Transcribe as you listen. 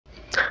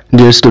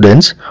Dear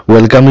students,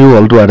 welcome you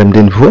all to RMT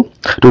Info.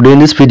 Today in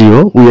this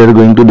video, we are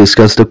going to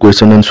discuss the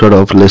question answer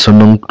of lesson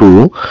number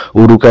 2,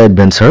 Uruka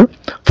Adventure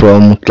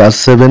from class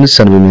 7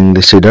 Sunbeam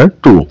English Reader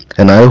 2,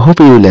 and I hope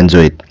you will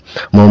enjoy it.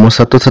 Momo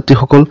Sato Sati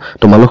Hokol,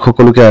 Tomalok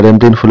Hokoluke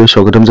RMT Info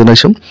Shogatam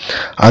Generation.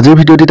 Aji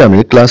video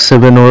ditami class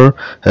 7 or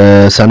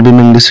Sunbeam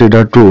English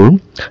Reader 2,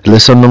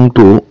 lesson number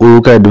 2,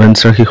 Uruka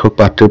Adventure Hihok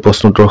Patre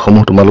Postnotor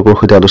Homo Tomaloko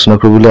Hita Dosna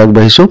Krubula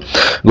Agbahiso,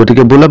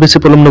 Gotike Bola Besi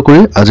Polom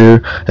Nokuri,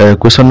 Azir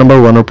question number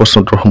 1 or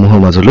Postnotor Homo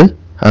Mazole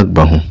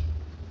Agbahu.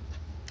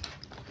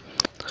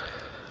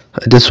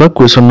 This was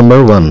question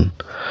number 1.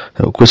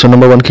 Question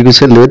number 1 ki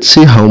kise let's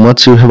see how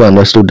much you have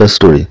understood the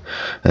story.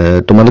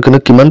 Tomalokene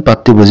kiman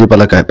patti buji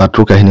pala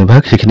patru kahini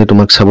bhag hekhini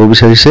tomak sabo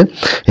bicharise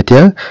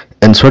etia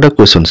answer the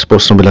questions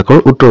proshno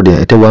bilakor uttor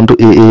dia etia 1 to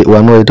a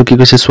 1 or etu ki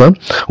kise swa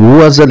who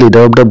was the leader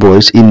of the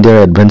boys in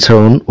their adventure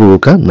on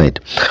Uruka night.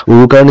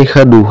 Uruka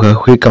nikha duha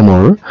hui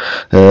kamor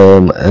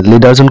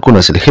leader jon kon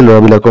asil he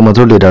lora bilakor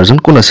major leader jon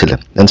kon asil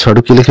answer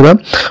to ki likhiba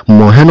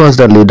Mohan was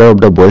the leader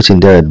of the boys in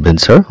their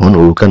adventure on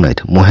Uruka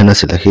night. Mohan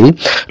asil he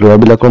lora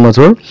bilakor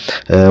major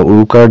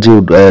Urukar ji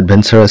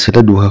adventure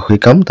asile duha hui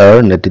kam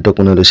tar netito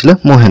kone loisile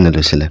Mohan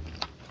loisile.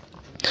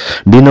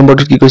 B number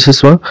 2 ki koise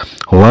swa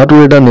what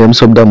were the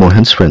names of the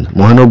Mohan's friend.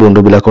 Mohanor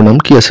bondhu bilakor naam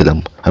ki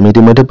asilam ami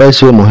itimete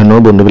paisu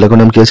Mohanor bondhu bilakor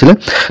naam ki asile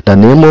the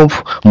name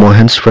of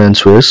Mohan's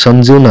friends were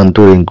Sanju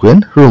Nantu Rinku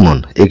and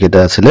Rumon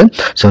eketa asile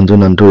Sanju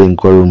Nantu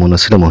Rinku and Rumon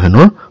asile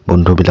Mohanor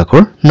bondhu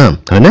bilakor naam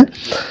hoine.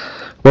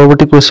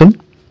 Forward question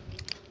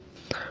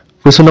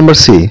number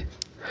C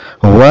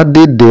what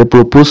did they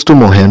propose to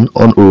Mohan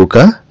on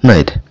Uruka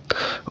night.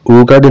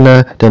 Uruka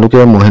dina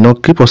tenuke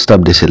Mohanok ki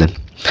prostab disile.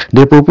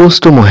 They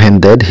proposed to Mohan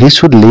that he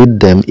should lead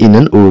them in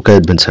an Uruka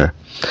adventure.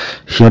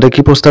 Hiyote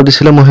ki prostab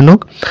disile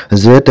Mohanok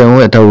je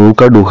teo eta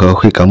Uruka duha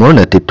hui kamor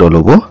netitto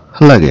lobo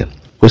lage.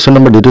 Question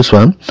number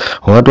 1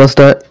 what was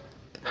the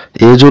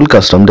age-old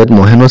custom that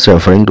Mohan was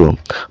referring to.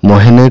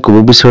 Mohane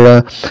kobo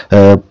bisora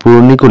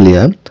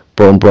purnikulia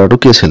parampara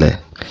ki asile.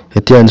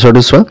 Etia answer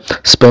to swa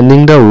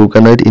spending the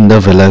Uruka night in the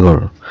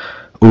Velagor.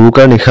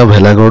 Uruka nikha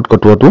Velagor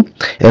kotwatu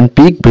and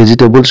pick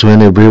vegetables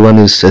when everyone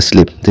is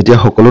asleep. Jetia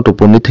hokolo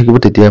toponi thakibo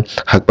tetia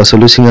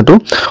hakpasolu singatu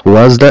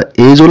was the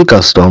age-old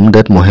custom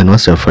that Mohan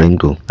was referring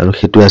to. Aru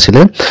hetu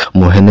asile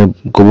Mohane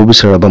kobo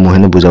bisora ba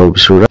Mohane bujabo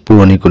bisora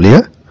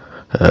purnikulia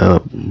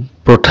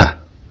protha.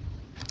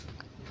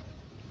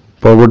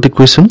 Forward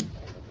question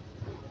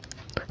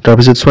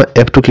tarpiছত swa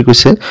F2 ki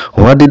koise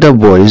what did the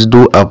boys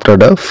do after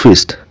the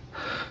feast.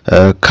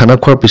 Khana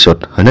khwar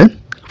pisot hane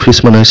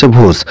feast man hoise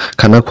bhoj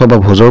khana khwa ba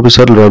bhojor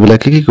pisot lora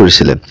bilake ki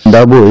korisile.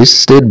 The boys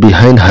stayed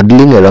behind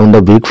huddling around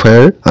the big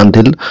fire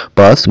until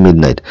past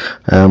midnight.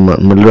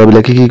 Lora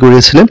bilake ki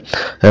korisile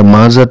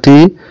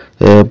majati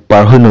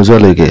par hoi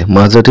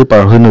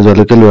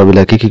nojwaleke lora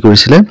bilake ki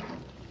korisile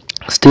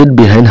stayed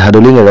behind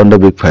huddling around the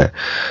big fire.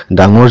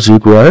 Dangor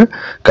juikuar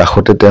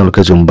kakhote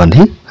teloke jum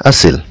bandhi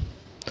asil.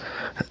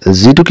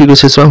 Jitu ki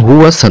koise swa who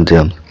was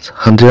Santiam.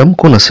 Santiam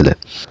kon asile.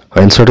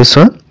 Answer is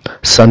swa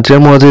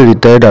Santiam was a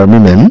retired army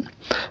man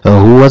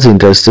who was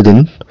interested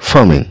in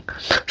farming.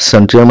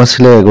 Santiam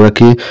asile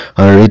egoraki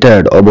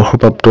retired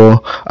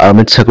obohopapto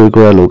army chakori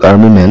kora lok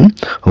army man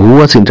who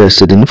was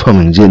interested in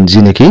farming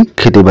jineki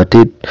kheti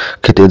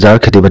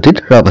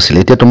batit rap asile.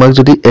 Etia tomak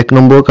jodi 1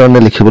 number karone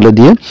likhibole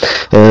die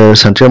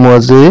Santiam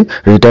was a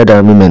retired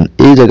army man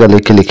ei jaga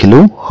lekhe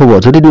likhilu hobo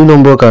jodi 2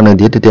 number karone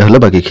die tetia hole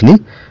baki khini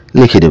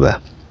likhi diba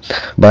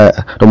ba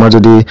tomar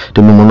jodi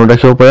tumi mono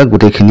rakhibo para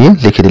gote khini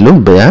likhi dilu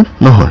beya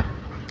nohoy.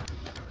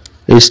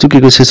 H2 ki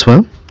koise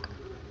swa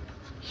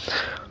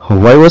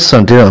why was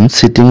Santiram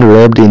sitting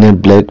wrapped in a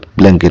black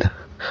blanket.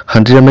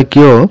 Santiram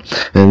kyo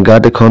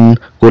gat ekhon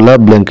kola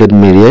blanket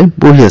meriye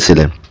bohi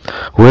asile.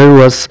 Where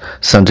was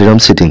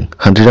Santiram sitting.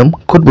 Santiram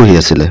kot bohi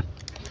asile.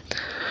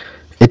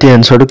 Eti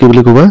answer to ki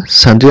boli koba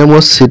Santiram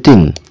was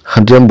sitting.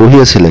 Santiram bohi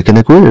asile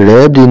keneko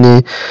wrapped in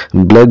a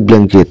black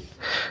blanket.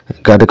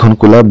 Gat ekhon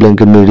kola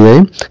blanket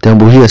meriye te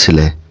bohi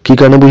asile. Ki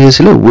karone bohi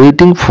asile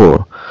waiting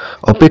for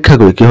অপেক্ষা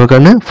কৰি কিহৰ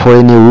কাৰণে for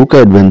any Uruka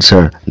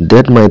adventure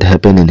that might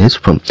happen in his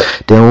farm.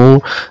 তেও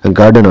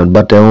গাৰ্ডেনত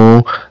বা তেও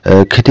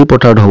খেতি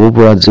পথাৰত হ'ব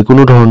পৰা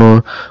যিকোনো ধৰণৰ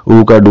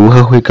উৰুকা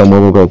দুহা হৈ কামৰ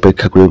বাবে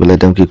অপেক্ষা কৰি পেলাই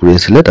তেও কি কৰি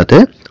আছিল তাতে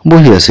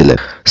বহি আছিল.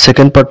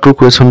 সেকেন্ড পাৰ্ট টু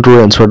কোৱেশ্চনটোৰ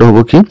আনসাৰটো হ'ব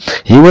কি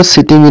he was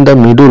sitting in the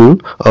middle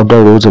of the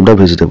rows of the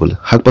vegetable.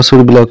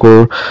 শাক-পাচলি বিলাকৰ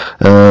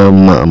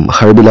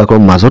হাৰি বিলাকৰ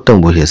মাজত তেও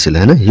বহি আছিল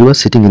হেনে he was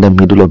sitting in the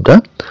middle of the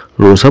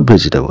rows of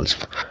vegetables.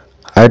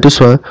 I to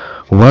swa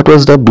what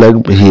was the black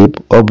heap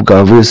of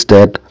garbage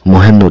that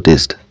Mohan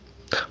noticed.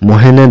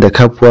 Mohane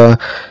dekha pua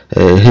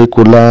he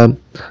kola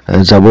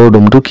jabor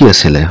domtu ki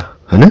asile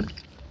hane.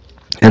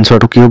 Answer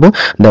to ki hobo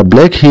the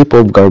black heap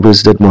of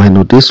garbage that Mohan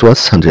noticed was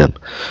Santiam.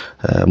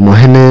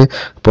 Mohane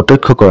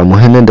protyekho kora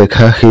Mohane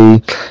dekha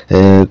he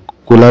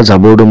kola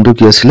jabor domtu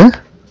ki asile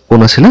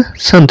kon asile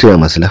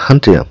Santiam asile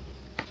Santiam.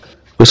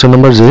 Question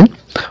number J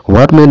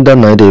what made the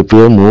night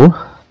appear more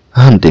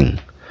haunting.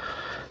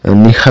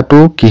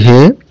 Nikhato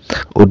kihe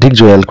অধিক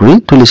জয়াল কৰি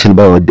তুলিছিল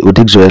বা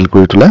অধিক জয়াল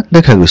কৰি তোলা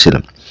দেখা গৈছিল.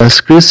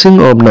 Scratching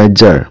of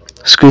nightjar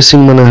স্ক্ৰেচিং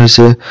মানে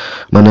হৈছে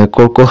মানে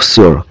কৰ্কশ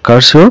চিঞৰ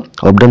কাৰ চিঞৰ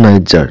অফ দ্য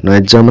নাইট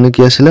জাৰ মানে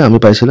কি আছিলে আমি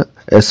পাইছিলোঁ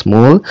এ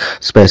স্মল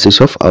স্পাইচিছ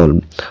অফ আউল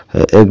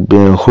এক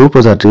সৰু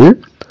প্ৰজাতিৰ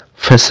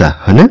ফেঁচা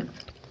হয়নে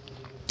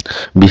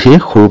বিশেষ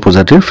সৰু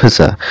প্ৰজাতিৰ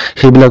ফেঁচা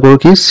সেইবিলাকৰ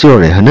কি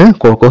চিঞৰে হয়নে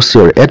কৰ্কশ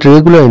চিঞৰ এট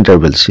ৰেগুলাৰ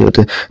ইণ্টাৰভেল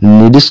সিহঁতে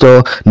নিৰ্দিষ্ট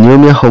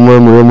নিয়মীয়া সময়ৰ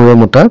মূৰে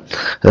মতা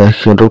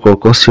সিহঁতৰ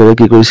কৰ্কশ চিঞৰে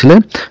কি কৰিছিলে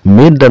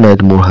মেড দ্য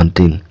নাইট মোৰ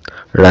হাণ্টিং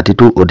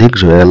ৰাতিটো অধিক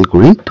জয়াল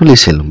কৰি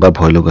তুলিছিল বা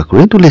ভয় লগা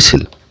কৰি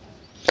তুলিছিল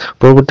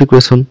পৰৱৰ্তী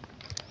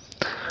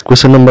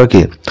কুৱেশ্যন নম্বৰ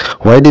কি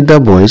why did the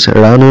boys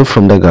run away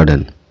from the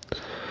garden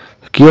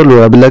কিয়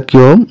ল'ৰাবিলাক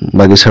কিয়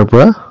বাগিচাৰ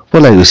পৰা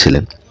পলাই গৈছিলে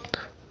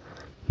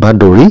বা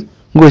দৌৰি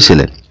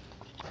গৈছিলে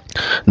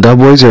The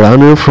boys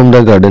ran away from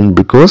the garden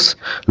because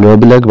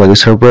ল'ৰাবিলাক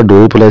বাগিচাৰ পৰা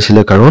দৌৰি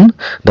পলাইছিলে কাৰণ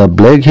the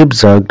black heap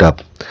jerked up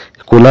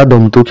কোলা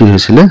দমটো কি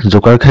হৈছিলে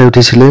জোকাৰ খাই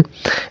উঠিছিলে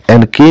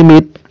and came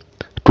it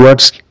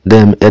towards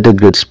them at a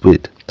great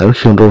speed আৰু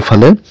সিহঁতৰ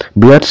ফালে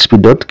বিৰাট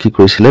স্পীডত কি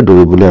কৰিছিলে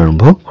দৌৰিবলৈ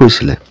আৰম্ভ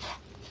কৰিছিলে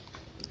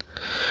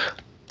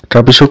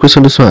তাৰপিছৰ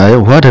কুৱেশ্যনটো চোৱা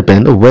what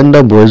happened when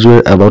the boys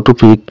were about to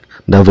pick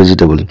the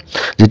vegetable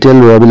যেতিয়া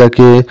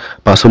ল'ৰাবিলাকে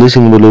পাচলি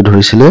ছিঙিবলৈ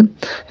ধৰিছিলে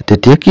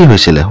তেতিয়া কি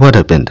হৈছিলে what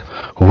happened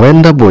when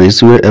the boys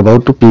were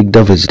about to pick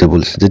the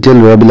vegetables যেতিয়া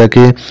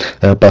ল'ৰাবিলাকে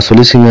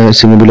পাচলি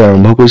ছিঙিবলৈ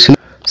আৰম্ভ কৰিছিল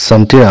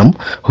Santiram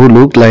who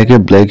looked like a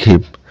black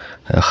heap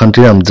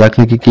Santiram যাক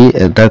নেকি কি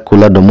এটা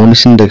কোলা দমৰ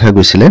নিচিনা দেখা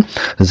গৈছিলে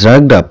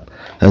jerked up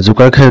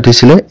জোকাৰ খাই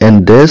উঠিছিলে and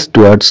dashed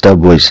towards the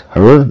boys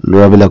আৰু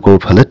ল'ৰাবিলাকৰ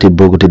ফালে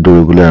তীব্ৰ গতিত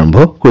দৌৰিবলৈ আৰম্ভ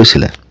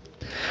কৰিছিলে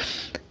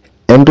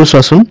এমটো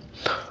চোৱাচোন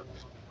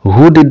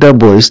Who did the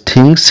boys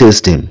think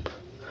chased him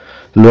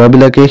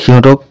ল'ৰাবিলাকে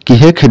সিহঁতক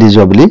কিহে খেদি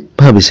যোৱা বুলি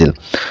ভাবিছিল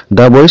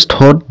The boys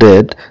thought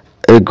that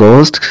a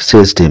ghost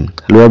chased him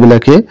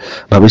ল'ৰাবিলাকে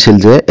ভাবিছিল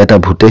যে এটা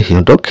ভূতে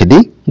সিহঁতক খেদি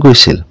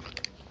গৈছিল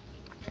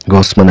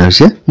ghost মানে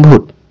হৈছে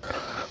ভূত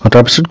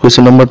তাৰপিছত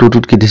কুৱেশ্যন নম্বৰ 2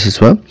 টোত কি দিছে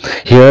চোৱা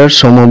Here are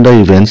some of the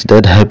events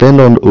that happened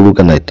on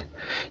Uruka night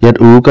ইয়াত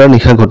উৰুকাৰ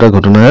নিশা ঘটা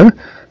ঘটনাৰ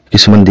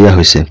কিছুমান দিয়া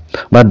হৈছে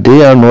but they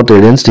are not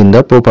arranged in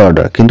the proper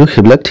order কিন্তু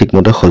সেইবিলাক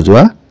ঠিকমতে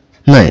সজোৱা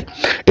নাই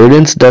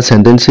arrange the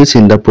sentences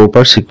in the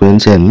proper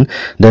sequence and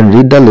then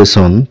read the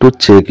lesson to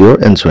check your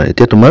answer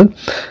এতিয়া তোমাক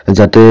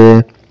যাতে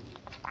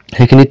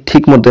হেখিনি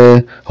ঠিকমতে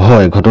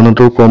হয়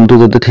ঘটনাটোৰ ক্ৰমটো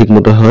যাতে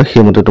ঠিকমতে হয়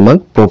সেইমতে তোমাক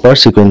প্ৰপাৰ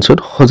সিকোয়েন্সত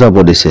সজাব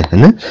দিছে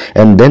হয়নে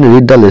and then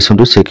read the lesson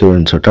to check your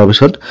answer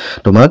তাৰপিছত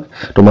তোমাক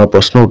তোমাৰ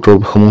প্ৰশ্ন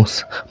উত্তৰসমূহ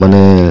মানে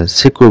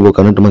চেক কৰিবৰ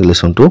কাৰণে তোমাক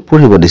লেসনটো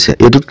পঢ়িব দিছে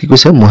এটোত কি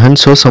কৈছে মোহন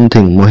saw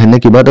something মোহনে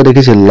কিবা এটা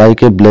দেখিছিল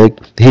like a black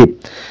heap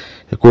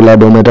কোলা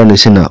দম এটা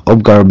নিচিনা of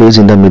garbage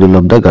in the middle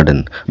of the garden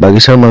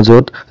বাগিচাৰ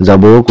মাজত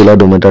জাবৰ কোলা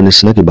দম এটা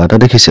নিচিনা কিবা এটা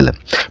দেখিছিলে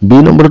বি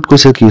নম্বৰত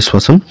কৈছে কি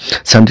চোৱাচোন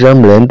Santiram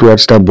ran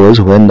towards the boys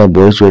when the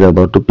boys were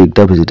about to pick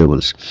the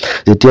vegetables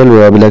যেতিয়া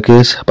ল'ৰাবিলাকে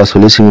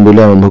পাচলি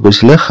ছিঙিবলৈ আৰম্ভ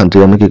কৰিছিলে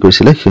Santiram কি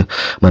কৰিছিলে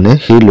মানে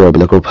সেই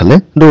ল'ৰাবিলাকৰ ফালে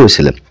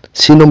দৌৰিছিলে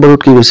সি নম্বৰত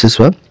কি কৈছে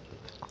চোৱা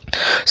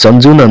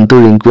Sanju, Nantu,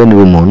 Rinku and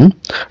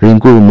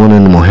Rumon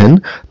and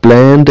Mohan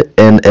planned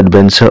an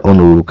adventure on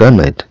Uruka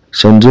night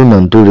Sanju,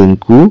 Nantu,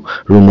 Rinku,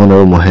 Rumon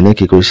আৰু Mohane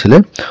কি কৰিছিলে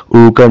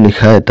উৰুকাৰ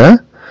নিশা এটা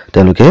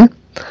তেওঁলোকে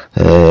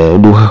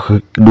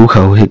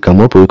দুঃসাহসিক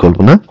কামৰ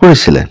পৰিকল্পনা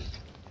কৰিছিলে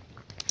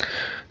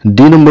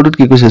ডি নম্বৰটোত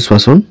কি কৈছে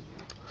চোৱাচোন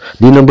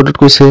ডি নম্বৰটোত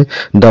কৈছে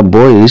the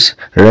boys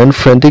ran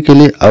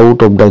frantically out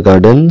of the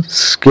garden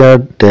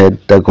scared that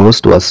the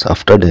ghost was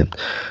after them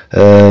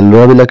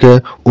ল'ৰাবিলাকে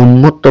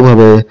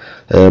উন্মত্তভাৱে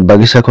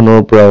বাগিচাখনৰ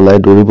পৰা ওলাই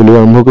দৌৰিবলৈ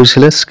আৰম্ভ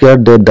কৰিছিলে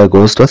scared that the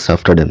ghost was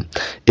after them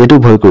এটো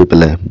ভয় কৰি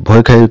পেলাই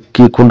ভয় খাই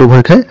কি কোনটো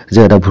ভয় খাই যে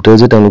এটা ভূতে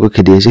যে তেওঁলোকক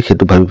খেদি আহিছে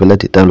সেইটো ভাবি পেলাই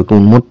তেওঁলোকে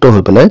উন্মত্ত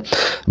হৈ পেলাই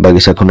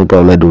বাগিচাখনৰ পৰা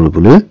ওলাই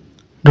দৌৰিবলৈ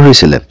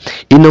ধৰিছিলে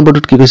ই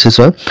নম্বৰটোত কি কৈছে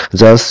চোৱা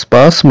just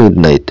past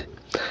midnight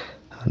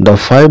The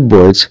 5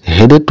 boys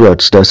headed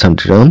towards the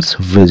Santiram's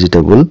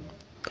vegetable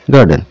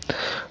garden.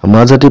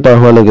 মাজতি পাৰ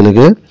হোৱাৰ লগে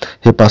লগে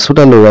হে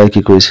পাঁচটা ল'ৰাই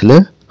কি কৰিছিলে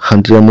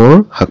Santiramৰ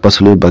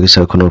শাকপাচলিৰ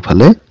বাগিচাখনৰ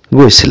ফালে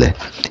গৈছিলে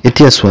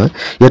এতিয়া চোৱা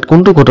ইয়াত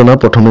কোনটো ঘটনা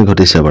প্ৰথমে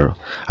ঘটিছে বাৰু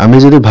আমি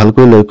যদি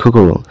ভালকৈ লক্ষ্য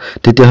কৰোঁ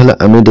তেতিয়াহলে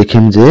আমি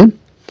দেখিম যে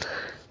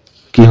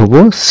কি হ'ব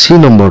সি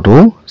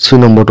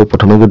নম্বৰটো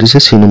প্ৰথমে ঘটিছে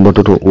সি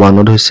নম্বৰটো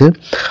 1ত হৈছে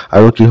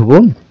আৰু কি হ'ব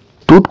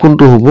 2ত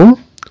কোনটো হ'ব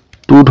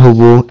 2ত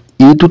হ'ব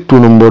ইটো 2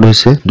 নম্বৰ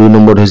হৈছে 2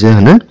 নম্বৰ হৈছে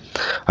হনে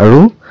আৰু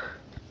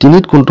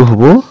 3ত কোনটো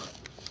হ'ব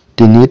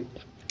 3ত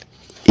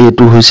a2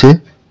 হৈছে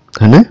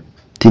হনে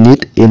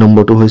 3ত a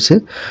নম্বৰটো হৈছে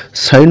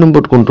 4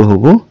 নম্বৰত কোনটো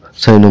হ'ব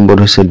 4 নম্বৰ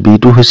হৈছে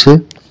b2 হৈছে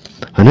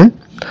হনে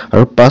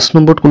আৰু 5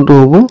 নম্বৰত কোনটো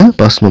হ'ব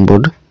 5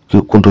 নম্বৰত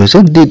কোনটো হৈছে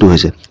d2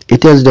 হৈছে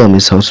এতিয়া যদি আমি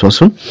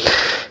চাওঁচোন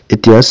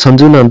এতিয়া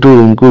সঞ্জু নানটো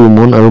ৰিংকু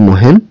ৰুমন আৰু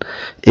মোহন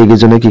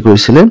এইজনে কি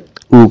কৰিছিলে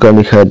উৰুকা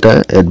নিশা এটা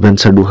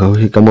এডভেঞ্চাৰ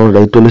দুঃসাহসিক কামৰ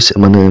দায়িত্ব লৈছে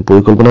মানে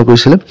পৰিকল্পনা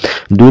কৰিছিলে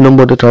 2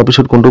 নম্বৰতে তাৰ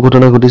পিছত কোনটো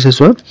ঘটনা ঘটিছে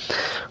চোৱা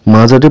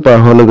মাজতে পাৰ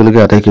হোৱাৰ লগে লগে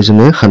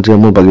আটাইকেইজনে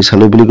Santiramৰ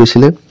বাগিচালৈ বুলি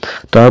গৈছিলে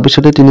তাৰ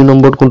পিছতে 3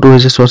 নম্বৰত কোনটো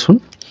হৈছে চোৱাচোন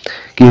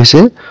কি হৈছে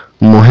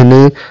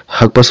মোহনে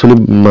শাকপাচলি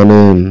মানে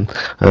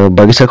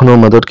বাগিচাখনৰ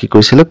মাজত কি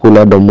কৰিছিলে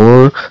কোলা দমৰ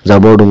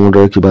জাবৰ দমৰ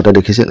দৰে কিবা এটা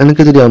দেখিছিল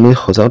এনেকৈ যদি আমি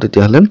সজাও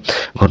তেতিয়াহলে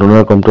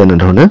ঘটনাৰ ক্ৰমটো এনে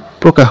ধৰণে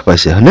প্ৰকাশ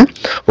পাইছে হয়নে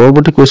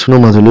পৰৱৰ্তী কুৱেশ্যনৰ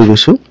মাজলৈ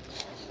গৈছো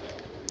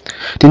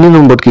তিনি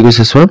নম্বৰত কি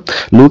কৈছে চোৱা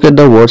look at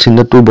the words in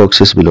the two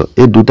boxes বিলো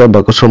এই দুটা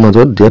বাকচৰ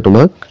মাজত দিয়া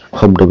তোমাক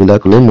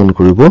শব্দবিলাকলৈ মন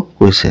কৰিব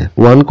কৈছে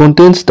one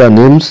contains the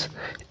names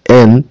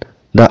and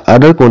the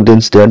আদাৰ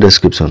কণ্টেইনছ দেয়াৰ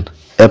ডেছক্ৰিপশ্যন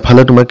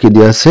এফালে তোমাক কি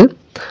দিয়া আছে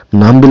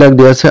নামবিলাক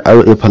দিয়া আছে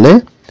আৰু এফালে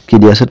কি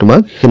দিয়া আছে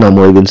তোমাক সেই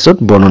নামৰ এগেইনষ্টত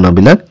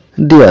বৰ্ণনাবিলাক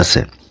দিয়া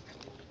আছে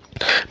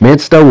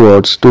matches the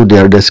words two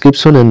there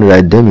description and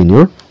write them in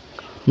Euro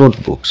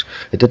notebooks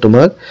এটা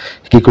তোমাক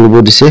কি কৰিব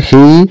দিছে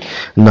সেই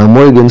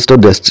নামৰ এগেইনষ্টৰ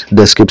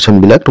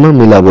ডেছক্ৰিপশ্যনবিলাক তোমাক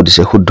মিলাব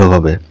দিছে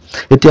শুদ্ধভাৱে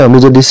এতিয়া আমি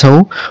যদি চাওঁ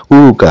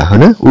উৰুকা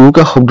হয়নে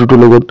উৰুকা শব্দটোৰ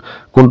লগত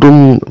কোনটো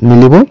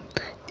মিলিব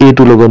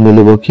এইটোৰ লগত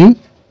মিলিব কি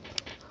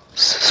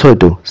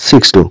 6টো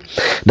 6টো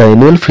the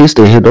annual fist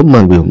ahead of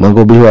Magh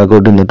Bihu আগৰ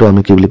দিনটো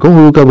আমি কি বুলি কওঁ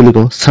উৰুকা বুলি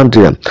কওঁ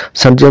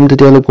শান্তিৰাম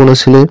তেতিয়াহ'লে কোন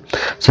আছিলে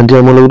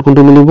শান্তিৰামৰ লগত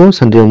কোনটো মিলিব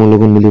শান্তিৰামৰ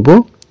লগত মিলিব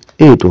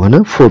এইটো হয়নে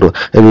 4টো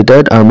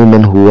retired army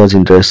man who was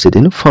interested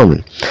in farming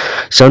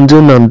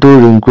Sanjay নামটো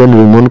ৰিংকু এণ্ড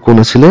ৰিমন কোন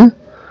আছিলে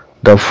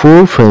দ্য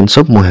 4 ফ্ৰেণ্ডছ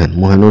অফ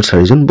মোহেনৰ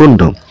 4জন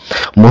বন্ধু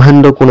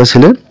মহেন্দ্ৰ কোন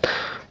আছিলে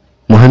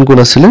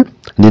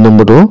 2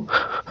 নম্বৰটো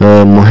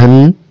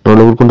মহেনৰ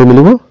লগত কোনটো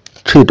মিলিব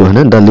 3টো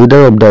হয়নে the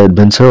leader of the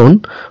adventure on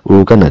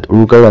Uruka night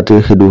উৰুকাৰ ৰাতিৰ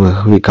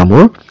সেই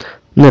কামৰ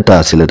নেতা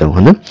আছিলে তেওঁ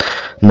হয়নে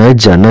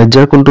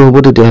নাইজাৰ কোনটো হ'ব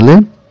তেতিয়াহ'লে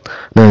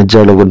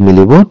নাইজাৰ লগত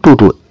মিলিব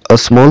 2টো আ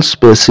স্মল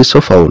স্পেচিছ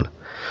অফ আউল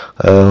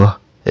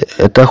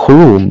এটা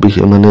সৰু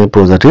মানে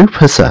প্ৰজাতিৰ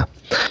ফেঁচা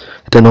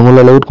এতিয়া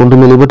নমলাৰ লগত কোনটো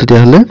মিলিব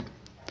তেতিয়াহ'লে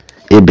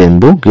এ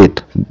বেম্বু গেট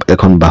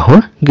এখন বাঁহৰ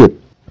গেট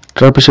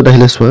তাৰপিছত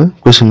আহিলে চোৱা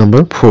question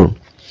number 4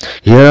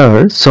 Here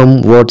are some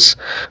words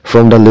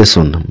from the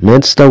lesson.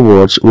 Match the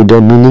words with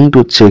their meaning to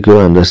check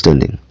your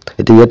understanding.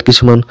 এতিয়া ইয়াত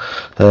কিছুমান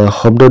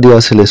শব্দ দিয়া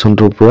আছে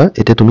লেসনটোৰ পৰা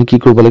এতিয়া তুমি কি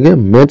কৰিব লাগে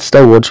match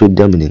the words with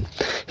their meaning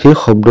সেই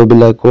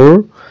শব্দবিলাকৰ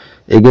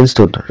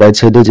এগেইনষ্টত ৰাইট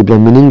সাইডে যিবিলাক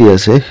মিনিং দিয়া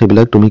আছে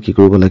সেইবিলাক তুমি কি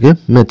কৰিব লাগে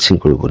ম্যাচিং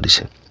কৰিব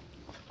দিছে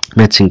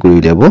ম্যাচিং কৰি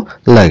উলিয়াব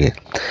লাগে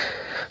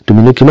তুমি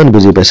কিমান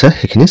বুজি পাইছা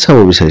সেইখিনি চাব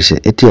বিচাৰিছে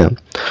এতিয়া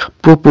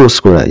প্ৰপ'জ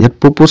কৰা ইয়াত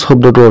প্ৰপ'জ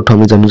শব্দটোৰ অৰ্থ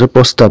আমি জানো যে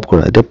প্ৰস্তাৱ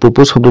কৰা এতিয়া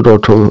প্ৰপ'জ শব্দটোৰ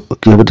অৰ্থ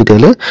কি হ'ব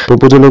তেতিয়াহ'লে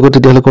প্ৰপ'জৰ লগত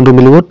তেতিয়াহ'লে কোনটো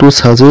মিলিব two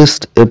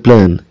suggest A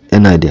plan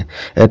an idea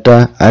এটা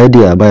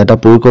আইডিয়া বা এটা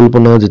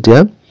পৰিকল্পনা যেতিয়া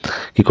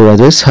কি কৰা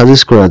যায়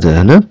সাজেষ্ট কৰা যায়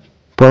হয়নে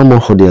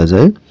পৰামৰ্শ দিয়া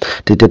যায়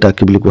তেতিয়া তাক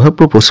কি বুলি কোৱা হয়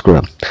প্ৰপ'জ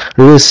কৰা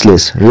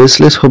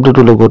ৰেছলেছ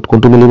শব্দটোৰ লগত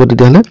কোনটো মিলিব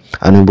তেতিয়াহ'লে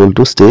আনএবল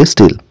টু ষ্টে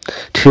ষ্টিল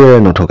থিয়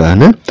নথকা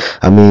হয়নে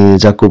আমি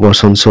যাক ক'ব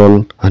চঞ্চল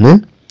হয়নে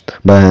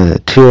বা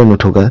থিয়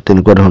নথকা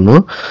তেনেকুৱা ধৰণৰ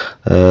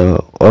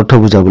অৰ্থ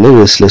বুজাবলৈ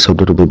ৰেছলেছ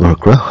শব্দটো ব্যৱহাৰ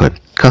কৰা হয়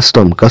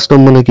কাষ্টম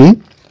মানে কি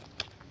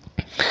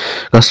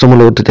কাষ্টমৰ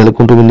লগত তেতিয়াহ'লে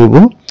কোনটো মিলিব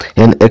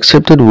N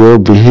accepted way of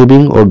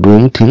behaving or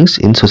doing things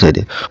in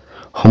society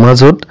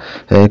সমাজত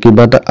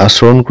কিবা এটা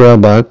আচৰণ কৰা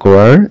বা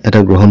কৰাৰ এটা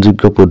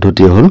গ্ৰহণযোগ্য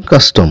পদ্ধতি হ'ল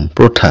কাষ্টম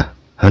প্ৰথা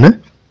হয়নে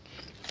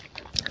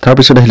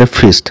তাৰপিছত আহিলে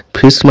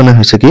ফিষ্ট মানে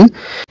হৈছে কি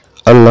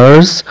a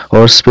large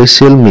or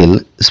special meal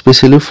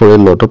especially for a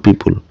lot of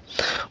people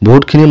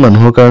বহুতখিনি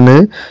মানুহৰ কাৰণে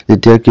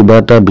যেতিয়া কিবা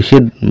এটা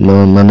বিশেষ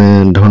মানে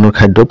ধৰণৰ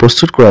খাদ্য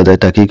প্ৰস্তুত কৰা যায়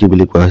তাকে কি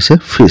বুলি কোৱা হৈছে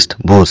ফিষ্ট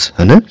ভোজ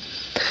হয়নে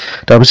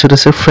তাৰপিছত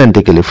আছে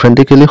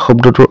ফ্ৰেন্টিকেলি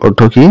শব্দটোৰ অৰ্থ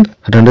কি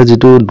সাধাৰণতে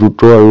যেটো দ্ৰুত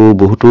আৰু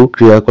বহুতো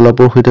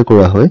ক্ৰিয়াকলাপৰ সৈতে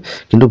কৰা হয়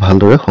কিন্তু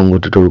ভালদৰে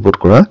সংগঠিত ৰূপত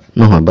কৰা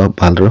নহয় বা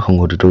ভালদৰে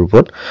সংগঠিত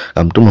ৰূপত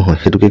কামটো নহয়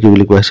হেতুকে কি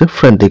বুলি কোৱা হৈছে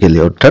ফ্ৰেন্টিকেলি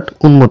অৰ্থাৎ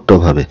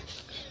উন্মত্তভাৱে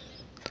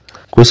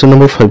Question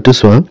number 5 to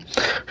soa.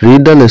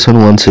 Read the lesson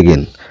once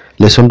again.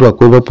 Lesson to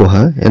akoba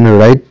poha and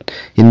write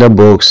in the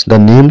box the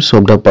names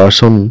of the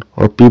person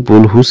or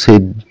people who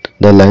said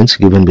the lines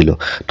given below.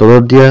 Tolor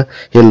dia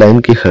he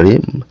line ki khari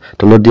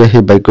tolor dia he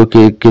baikyo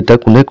kita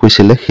kune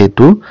koisile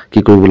hetu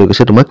ki koribole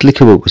koise tomak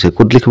likhibo koise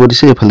kod likhibo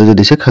dise ephale je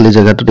dise khali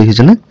jaga to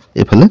dekhijane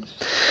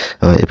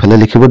ephale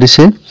likhibo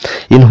dise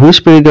in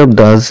which paragraph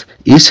does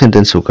each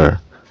sentence occur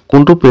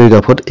kontu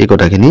paragraphot ei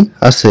kotha kini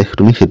ase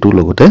tumi hetu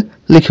logote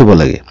likhibo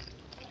lage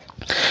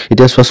It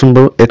is first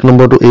number, ek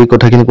number to a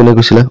kothakini kone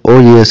kusila. Oh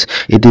yes,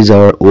 it is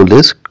our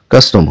oldest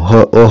custom.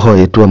 Ho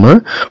etu amar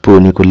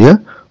puronikulia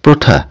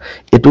protha.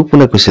 Etu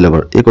kone kusila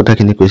bar. E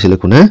kothakini kusila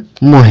kone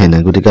mohen.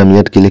 Gotike ami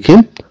yat ki likhim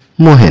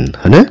mohen,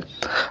 hane?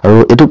 Aru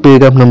etu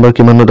paragraph number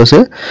kimanot ase?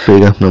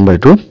 Paragraph number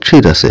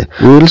 3 ase.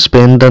 We will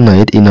spend the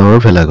night in our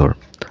velagor.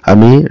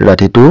 Ami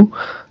ratitu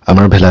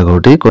amar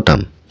velagorte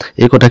kotam.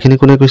 এই কথাখিনি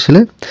কোনে কৈছিলে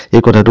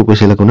এই কথাটো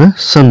কৈছিলে কোনে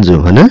সঞ্জু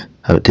হয়নে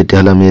আৰু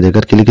তেতিয়াহলে আমি এই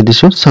ৰেকৰ্ড কি লিখি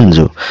দিছো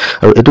সঞ্জু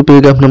আৰু এটো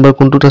পেৰাগ্ৰাফ নম্বৰ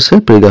কোনটোত আছে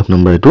পেৰাগ্ৰাফ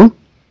নম্বৰ এটো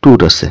 2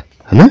 ত আছে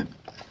হয়নে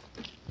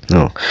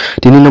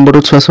তিনি নম্বৰটো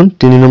চোৱাচোন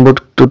তিনি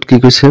নম্বৰটোত কি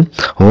কৈছে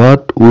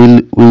what will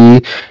we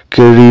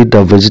carry da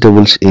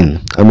vegetables in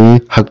আমি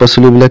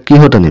শাকপাচলিবিলাক কি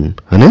হত আনিম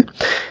হয়নে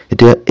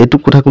এতিয়া এটো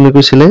কথা কোনে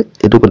কৈছিলে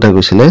এটো কথা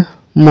কৈছিলে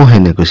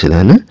মোহেনে কৈছিলে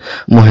হয়নে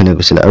মোহেনে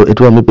কৈছিলে আৰু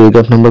এটো আমি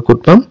পেৰাগ্ৰাফ নম্বৰ ক'ত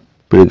পাম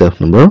পেৰাগ্ৰাফ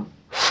নম্বৰ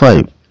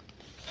 5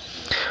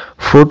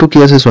 4 to কি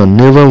আছে সো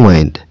নেভাৰ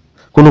মাইন্ড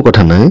কোনো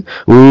কথা নাই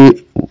উই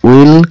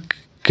will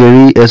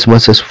carry as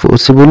much as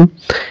possible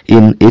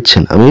in each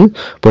and আমি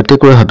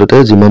প্ৰত্যেকৰ হাততে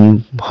যিমান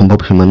সম্ভৱ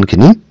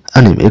হিমানখিনি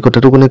আনিম এই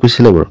কথাটো কোনে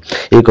কৈছিলে বৰ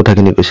এই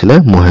কথাখিনি কৈছিলে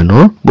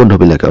মোহেনৰ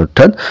বন্ধুবিলাক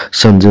অৰ্থাৎ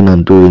সঞ্জু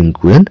নান্টু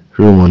ৰিংকু এণ্ড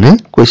ৰুমনে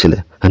কৈছিলে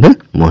হয়নে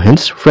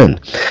মহেন's friend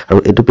আৰু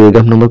এটো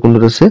প্যাৰাগ্ৰাফ নম্বৰ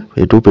কোনটোত আছে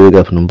এটো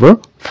প্যাৰাগ্ৰাফ নম্বৰ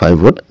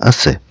 5 ত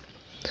আছে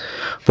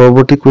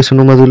পৰৱৰ্তী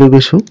কোৱেশ্চনৰ মাজলৈ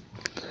গৈছো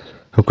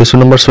কোৱেশ্চন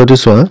নম্বৰ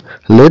 6 চোৱা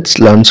লেটস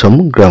লাৰ্ন সাম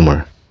গ্ৰামাৰ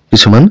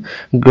কিছুমান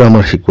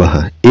গ্ৰামাৰ শিকোৱা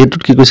হয়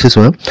এটোত কি কৈছে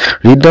চোৱা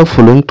read the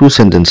following two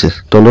sentences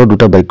তলৰ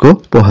দুটা বাক্য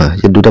পঢ়া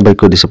এই দুটা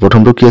বাক্য দিছে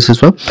প্ৰথমটো কি আছে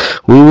চোৱা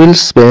উই will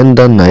spend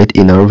da night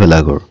in আवर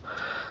ভেলাঘৰ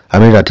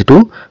আমি ৰাতিটো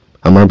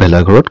আমাৰ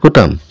ভেলাঘৰত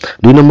কটাম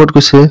দুই নম্বৰত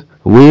কৈছে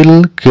will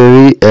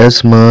carry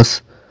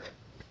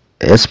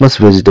as much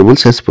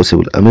vegetables as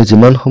possible আমি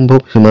যিমান সম্ভৱ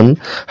সিমান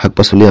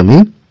শাকপাচলি আমি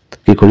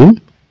কি কৰিম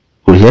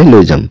কঢ়িয়াই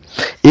লৈ যাম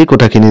এই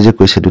কথাখিনি যে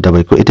কৈছে দুটা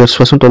বাক্য এতিয়া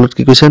চোৱাচোন তলত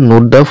কি কৈছে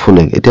নোট দা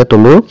ফলোইং এতিয়া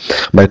তলৰ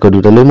বাক্য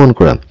দুটা লৈ মন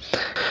কৰা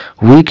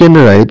we can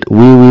write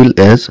we will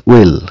as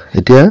well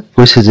এতিয়া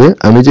কৈছে যে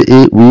আমি যে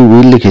এই we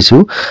will লিখিছো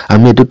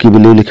আমি এটো কি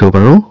বুলি লিখিব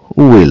পাৰো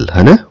will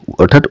হয়নে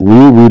অৰ্থাৎ we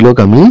will ক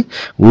আমি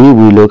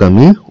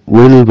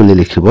will বুলি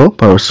লিখিব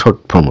পাৰো শৰ্ট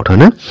ফৰ্মত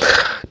হয়নে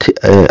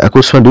আকৌ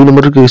চোৱা দুই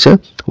নম্বৰটো কি কৈছে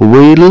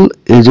will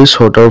is a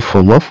shorter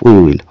form of we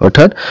will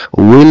অৰ্থাৎ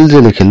will যে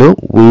লিখিলো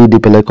we দি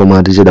পেলাই কমা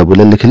দি যে ডাবল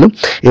লিখিলো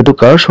এটো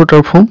কাৰ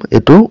shorter form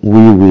এটো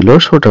we will ৰ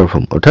shorter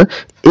form অৰ্থাৎ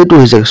এটো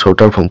হৈছে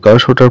shorter form কাৰ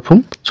shorter form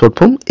short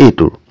form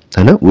এটো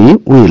হয়নে we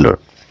will ৰ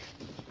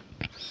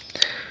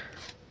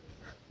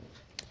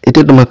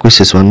এতিয়া তোমাক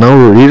কৈছে চোৱা নাও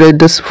rewrite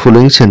the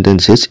following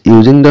sentences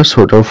using da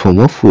shorter form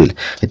of will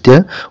এতিয়া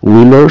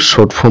will ৰ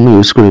short form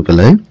ইউজ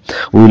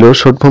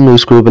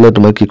কৰি পেলাই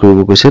তোমাক কি কৰিব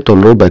কৈছে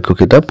তলৰ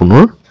বাক্যকেইটা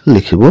পুনৰ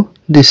লিখিব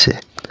দিছে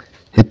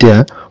এতিয়া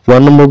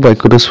 1 নম্বৰ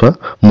বাক্যটো চোৱা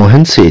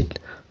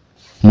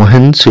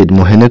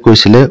মহেনে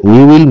কৈছিলে we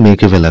will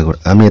make a ভেলাঘৰ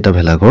আমি এটা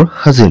ভেলাঘৰ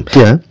সাজিম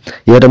এতিয়া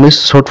ইয়াত আমি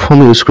short form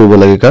ইউজ কৰিব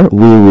লাগে কাৰ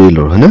we will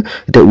ৰ হয়নে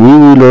এতিয়া we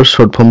will ৰ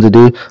short form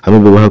যদি আমি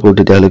ব্যৱহাৰ কৰো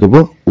তেতিয়া হলে ক'ব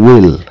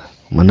will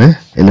মানে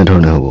এনে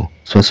ধৰণে হ'ব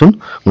চোৱাচোন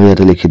মই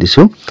ইয়াতে লিখি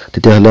দিছো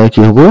তেতিয়া হলে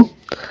কি হ'ব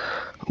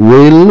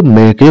will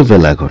make a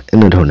ভেলাঘৰ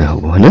এনে ধৰণে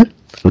হ'ব হয়নে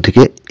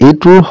গতিকে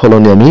এইটোৰ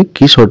হলনি আমি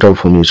কি shorter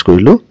form ইউজ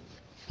কৰিলো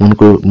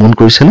মন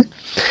কৰিছেনে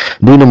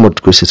দুই নম্বৰত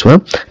কৈছে চোৱা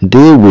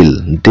they will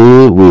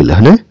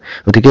হয়নে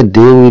গতিকে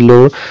they will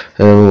ৰ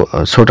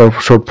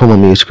short form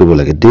আমি ইউজ কৰিব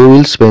লাগে they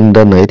will spend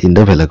the night in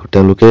the ভেলাঘৰ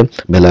তেওঁলোকে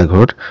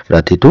ভেলাঘৰত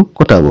ৰাতিটো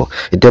কটাব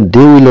এতিয়া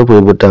they will ৰ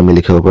পৰিৱৰ্তে আমি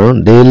লিখিব পাৰো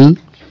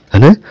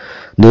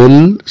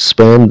they'll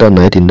spend the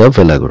night in the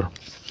ভেলাঘৰ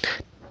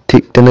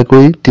ঠিক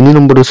তেনেকৈ 3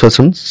 নম্বৰটো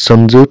চোৱাচোন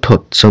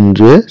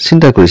সঞ্জুৱে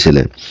চিন্তা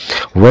কৰিছিলে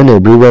when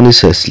everyone is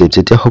asleep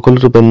যেতিয়া সকলো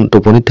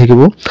টোপনিত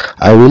থাকিব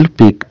I will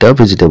pick the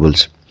vegetables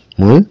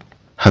মই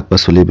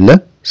শাকপাচলি বিলাক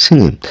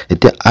চিঙিম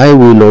এতিয়া I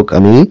will ক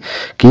আমি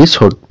কি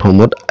short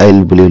formত I'll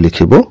বুলি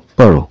লিখিব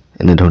পাৰো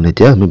এনে ধৰণে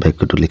এতিয়া আমি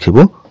বাক্যটো লিখিব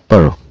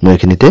পাৰো মই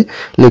এখিনিতে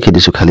লিখি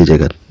দিছো খালি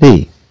জায়গাত দেই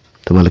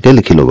তোমালোকে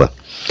লিখি লবা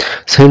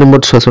 6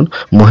 নম্বৰত চোৱাচোন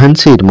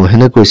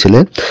মহেনে কৈছিলে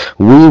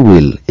we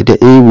will এতিয়া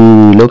এই we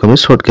will ক আমি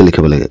short কে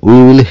লিখিব লাগে we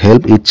will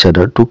help each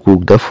other to cook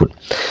the food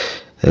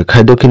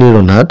খাদ্যখিনি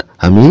ৰন্ধাত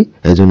আমি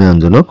এজনে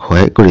আনজনক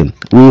সহায় কৰিম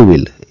we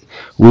will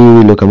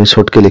ক আমি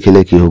short কে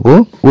লিখিলে কি হ'ব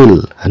will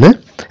হয়নে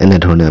এনে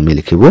ধৰণে আমি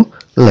লিখিব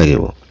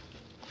লাগিব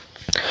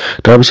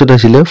তাৰ পিছত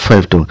আছিল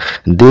 5 টো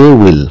they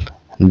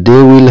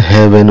will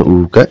have an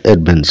Uruka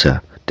adventure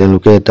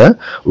তেওঁলোকে এটা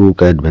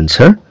Uruka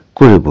adventure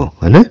কৰিব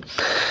হয়নে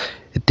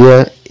এতিয়া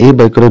এই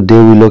বাক্যৰ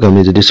they will ক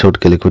আমি যদি short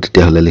কে লিখো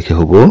তেতিয়া হলে লিখি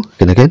হ'ব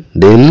কেনেকৈ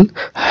they'll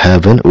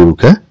have an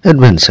Uruka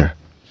adventure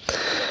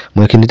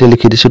মই এখিনিতে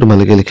লিখি দিছো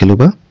তোমালোকে লিখি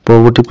লবা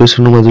পৰৱৰ্তী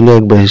কোৱেশ্চনৰ মাজলৈ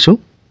আগবাঢ়িছো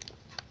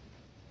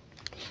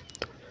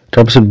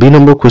তাৰ পিছত বি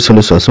নম্বৰ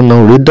কোৱেশ্চনটো চোৱাচোন নাও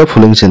ৰিড দা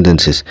ফলোইং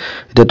সেন্টেন্সেস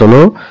এটা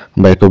তলৰ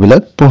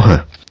বাক্যবিলাক পঢ়া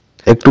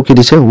একটু কি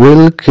দিছে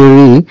will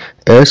carry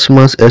as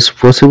much as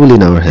possible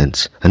in our hands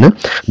হয়নে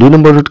দুই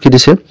নম্বৰটোত কি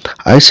দিছে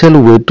I shall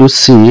wait to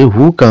see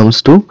who comes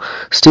to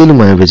steal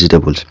my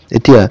vegetables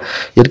এতিয়া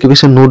ইয়াত কি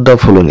কৈছে নোট দা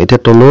ফলোইং এতিয়া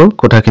তলৰ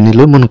কথাখিনি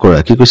লৈ মন কৰা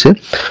কি কৈছে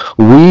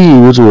we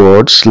use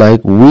words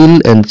like will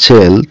and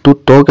shall to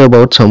talk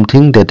about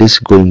something that is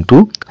going to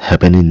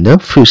happen in the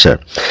future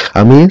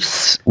আমি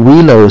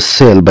will আৰু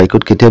shall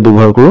বাক্যত কেতিয়া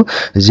ব্যৱহাৰ কৰো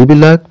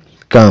যিবিলাক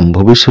কাম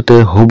ভৱিষ্যতে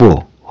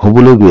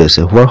হ'বলৈ গৈ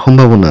আছে হোৱাৰ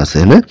সম্ভাৱনা আছে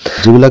নে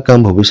যিবিলাক কাম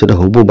ভৱিষ্যতে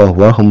হ'ব বা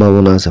হোৱাৰ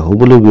সম্ভাৱনা আছে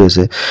হ'বলৈ গৈ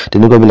আছে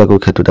তেনেকুৱা বিলাকৰ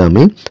ক্ষেত্ৰত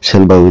আমি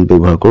shall বা will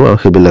ব্যৱহাৰ কৰো আৰু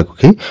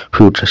সেইবিলাককে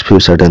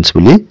future tense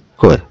বুলি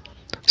কয়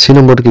সি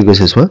নম্বৰটো কি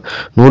কৈছে চোৱা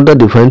note da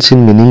difference in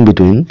meaning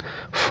between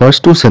first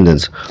two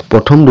sentence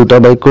প্ৰথম দুটা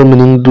বাক্যৰ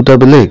মিনিং দুটা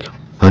বেলেগ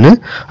হয়নে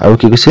আৰু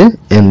কি কৈছে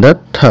এণ্ড দা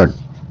থাৰ্ড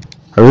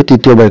আৰু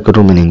তৃতীয়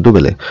বাক্যটোৰ মিনিংটো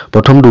বেলেগ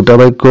প্ৰথম দুটা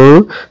বাক্যৰ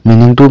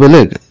মিনিংটো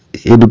বেলেগ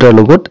এই দুটাৰ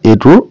লগত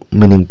এইটোৰ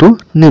মিনিংটো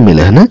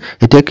নিমিলে হয়নে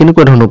এতিয়া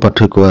কেনেকুৱা ধৰণৰ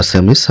পাৰ্থক্য আছে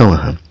আমি চাওঁ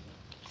আহা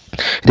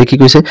এতিয়া কি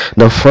কৈছে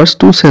the first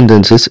two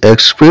sentences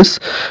express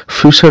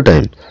future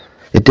time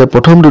এতিয়া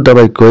প্ৰথম দুটা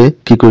বাক্যই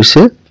কি কৈছে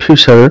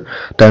ফিউচাৰ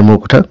টাইমৰ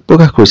কথা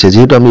প্ৰকাশ কৰিছে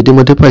যেহেতু আমি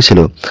ইতিমধ্যে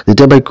পাইছিলো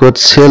যেতিয়া বাক্যত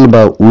shall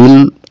বা will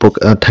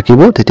থাকিব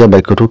তেতিয়া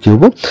বাক্যটো কি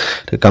হ'ব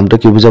কামটো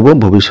কি বুজাব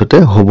ভৱিষ্যতে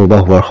হ'ব বা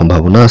হোৱাৰ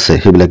সম্ভাৱনা আছে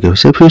সেইবিলাকে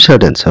হৈছে ফিউচাৰ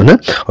টেন্স হয়নে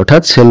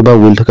অৰ্থাৎ shall বা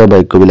will থকা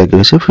বাক্যবিলাকে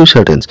হৈছে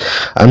ফিউচাৰ টেন্স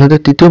আনহাতে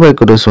তৃতীয়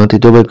বাক্যটো চোৱা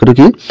তৃতীয় বাক্যটো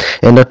কি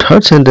and the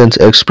third sentence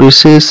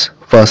expresses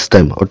past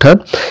time অৰ্থাৎ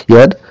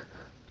ইয়াত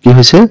কি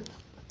হৈছে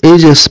এই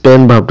যে স্পেন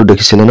ভাৰ্বটো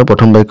দেখিছিলে না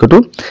প্ৰথম বাক্যটো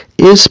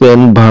এই স্পেন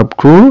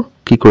ভাৰ্বটো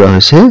কি কৰা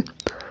হৈছে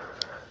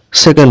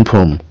সেকেন্ড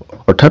ফৰ্ম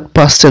অৰ্থাৎ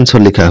past tense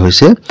লিখা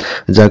হয়েছে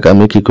যাক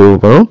আমি কি কৰিব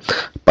পাৰো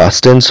past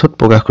tense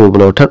প্ৰকাশ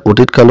কৰিবলৈ অৰ্থাৎ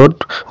অতীত কালত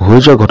হৈ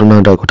যোৱা ঘটনা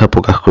এটাৰ কথা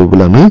প্ৰকাশ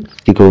কৰিবলৈ আমি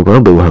কি কৰিব পাৰো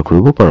ব্যৱহাৰ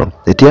কৰিব পাৰো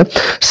এতিয়া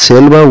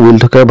shall বা will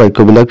থকা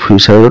বাক্যবিলাক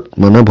ফিউচাৰত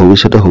মানে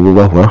ভৱিষ্যতে হ'ব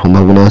বা হোৱাৰ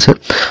সম্ভাৱনা আছে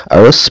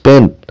আৰু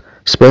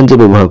spend যে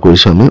ব্যৱহাৰ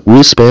কৰিছো আমি we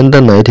spend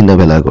the night in the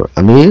ভেলাঘৰ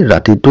আমি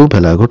ৰাতিটো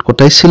ভেলাঘৰত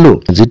কটাইছিলো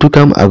যেটো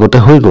কাম আগতে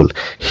হৈ গল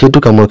হেতু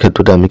কামৰ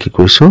ক্ষেত্ৰতে আমি কি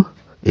কৰিছো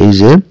এই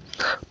যে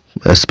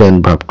spend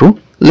ভাৰ্বটো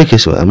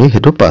লিখিছো আমি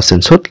হেতু past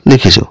tense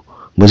লিখিছো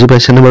বুজি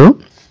পাইছেনে বাৰু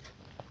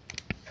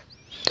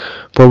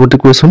পৰৱৰ্তী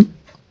কোৱেশ্চন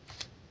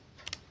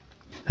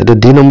এটা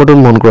ডি নম্বৰটো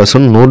মন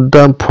কৰাচোন note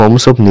da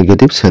ফৰ্মস of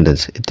negative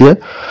sentence এতিয়া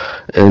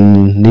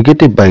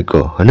নেগেটিভ বাক্য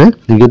হয়নে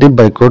নেগেটিভ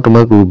বাক্যৰ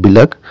তোমাক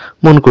ৰূপবিলাক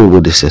মন কৰিব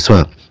দিছে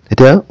চোৱা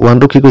এতিয়া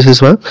 1 টো কি কৈছে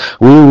চোৱা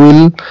we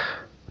will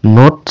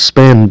not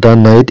spend the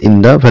night in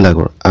the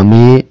ভেলাঘৰ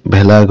আমি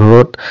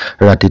ভেলাঘৰত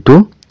ৰাতিটো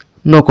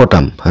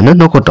নকটাম হয়নে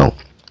নকটাও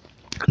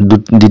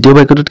দ্বিতীয়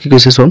বাক্যটোত কি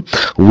কৈছে চোন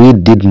we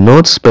did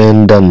not spend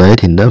the night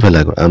in the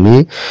ভেলাঘৰ আমি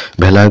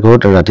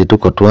ভেলাঘৰত ৰাতিটো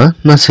কটোৱা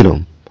নাছিলো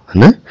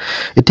হয়নে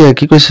এতিয়া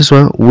কি কৈছে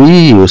চোৱা we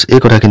use এই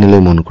কথাখিনিলৈ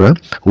মন কৰা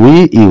we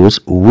use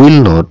will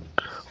not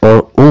or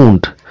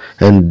won't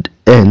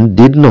and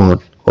did not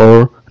or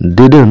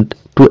didn't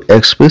to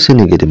express a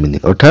negative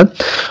meaning অৰ্থাৎ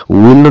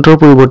will not ৰ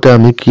পৰিৱৰ্তে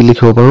আমি কি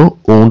লিখিব পাৰো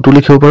won't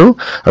লিখিব পাৰো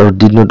আৰু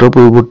did not ৰ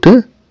পৰিৱৰ্তে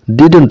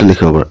didn't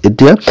লিখিব পাৰো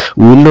এতিয়া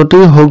will not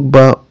হোক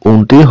বা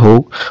won't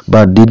হোক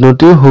বা did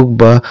not হোক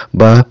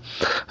বা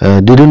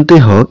didn't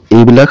হোক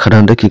এইবিলাক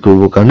সাধাৰণতে কি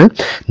কৰিব কাৰণে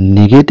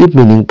নেগেটিভ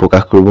মিনিং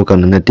প্ৰকাশ কৰিব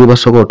কাৰণে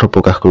নেতিবাচক অৰ্থ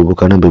প্ৰকাশ কৰিব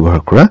কাৰণে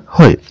ব্যৱহাৰ কৰা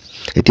হয়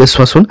এতিয়া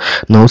চোৱাচোন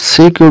নাও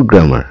চেক ইউৰ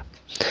গ্ৰামাৰ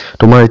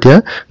তোমাৰ এতিয়া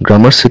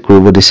গ্ৰামাৰ চেক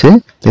কৰিব দিছে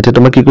এতিয়া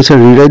তোমাৰ কি কৈছে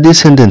ৰিৰাইট দি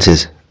সেন্টেন্সেস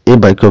এই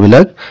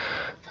বাক্যবিলাক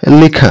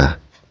লিখা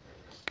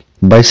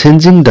by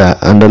changing the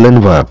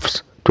underlined verbs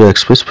to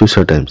express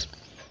future time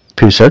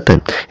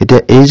এতিয়া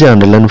এই যে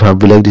আন্ডারলাইন ভার্ব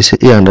বিলাক দিছে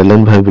এই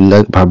আন্ডারলাইন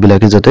ভার্ব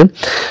বিলাকে যাতে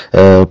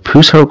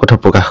ফিউচাৰৰ কথা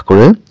প্ৰকাশ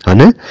কৰে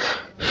মানে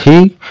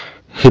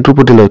হেতুৰ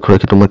প্ৰতি লক্ষ্য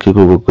ৰাখি তোমাক কি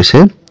কৰিব কৈছে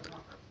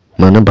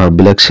মানে ভাৰ্ব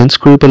বিলাক চেঞ্জ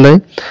কৰি পেলাই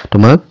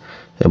তোমাক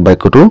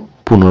বাক্যটো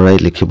পুনৰাই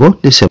লিখিব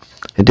দিছে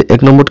এতিয়া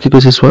এক নম্বৰত কি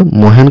কৈছে চোৱা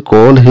মোহন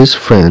কল হিজ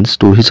ফ্ৰেন্ডস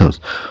টু হিজ হাউস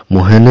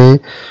মোহনে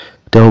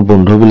তেওঁৰ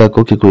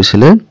বন্ধুবিলাকক কি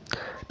কৰিছিলে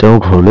তেওঁৰ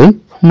ঘৰলৈ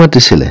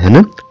মাতিছিলে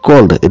হেনে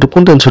কল্ড এটো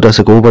কোন টেন্সত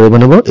আছে কব পাৰিবা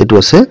না এটো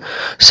আছে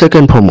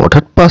সেকেন্ড ফর্ম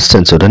অর্থাৎ past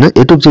tense হেনে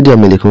এটো যদি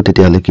আমি লিখো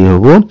তেতিয়া হলে কি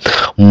হ'ব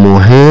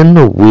Mohan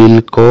will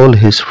call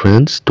his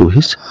friends to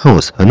his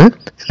house হেনে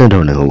এনে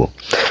ধৰণে হ'ব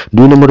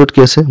দুই নম্বৰত কি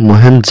আছে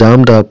Mohan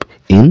jumped up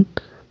in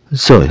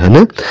joy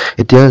হেনে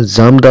এতিয়া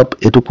jumped up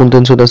এটো কোন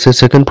টেন্সত আছে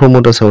সেকেন্ড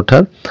ফর্মত আছে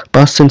অৰ্থাৎ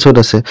past tenseত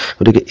আছে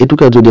গতিকে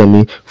এটোকা যদি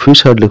আমি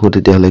ফিউচাৰত লিখো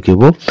তেতিয়া হলে কি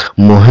হ'ব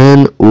Mohan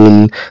will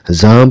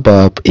jump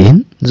up in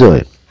joy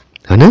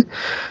হেনে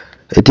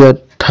এতিয়া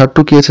থাৰ্ড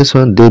টু কি আছে সো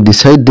দে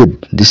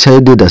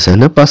ডিসাইডেড আছে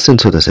না past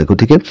tenseত আছে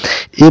গতিকে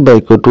এই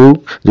বাক্যটো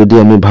যদি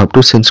আমি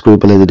ভাৰ্বটো চেঞ্জ কৰি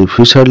পেলাই যদি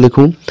ফিউচাৰ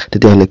লিখো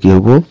তেতিয়া হলে কি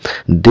হ'ব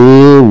they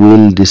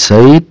will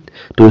decide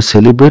to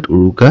celebrate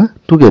Uruka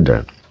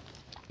together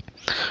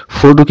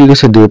for two কি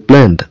কৈছে দে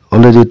প্ল্যান্ড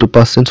অলৰেডি টু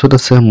past tenseত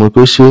আছে মই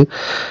কৈছো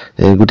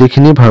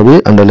গুটেখিনি ভাৰ্বে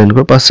আন্ডাৰলাইন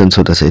কৰি past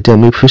tenseত আছে এতিয়া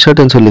আমি ফিউচাৰ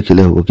টেন্সত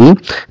লিখিলে হ'ব কি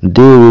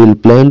they will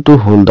plan to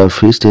hold আ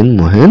ফিষ্ট ইন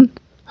মোহন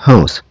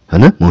হাউস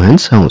হয়নে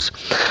মোহন's house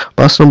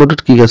 5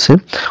 নম্বৰটোত কি আছে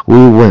we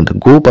went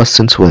go past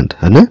tense went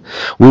হয়নে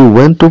we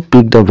went to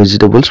pick the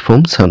vegetables from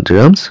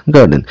Sunbeam's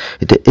garden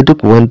এটা এটুক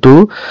went to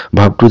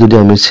ভাবটো যদি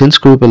আমি চেঞ্জ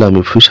কৰি পেলাই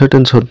আমি ফিউচাৰ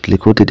টেন্সত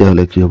লিখো তেতিয়া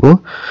হলে কি হ'ব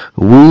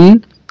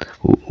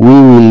we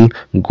will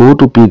go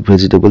to pick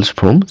vegetables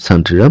from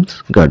Sunbeam's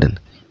garden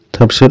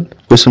তাৰপিছত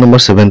question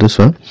number 7 টো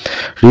চোৱা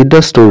read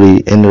the story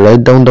and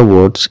write down the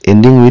words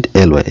ending with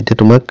ly এটা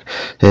তোমাক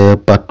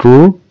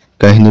পাত্ৰৰ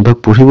কাহিনী ভাগ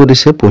পঢ়িব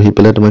দিছে পঢ়ি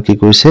পেলাই তোমাক কি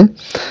কৰিছে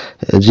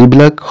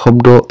যিবিলাক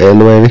শব্দ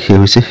ly ৰে হে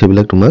হৈছে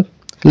হেবিলাক তোমাক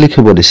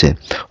লিখিব দিছে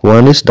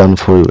one is done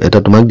for you এটা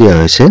তোমাক দিয়া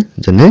হৈছে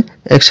যেনে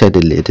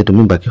excitedly এটা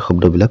তুমি বাকি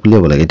শব্দবিলাক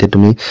উলিয়াব লাগে এটা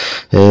তুমি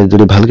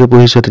যদি ভালকে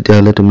পঢ়িছা তেতিয়া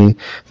হলে তুমি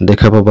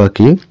দেখা পাবা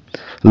কি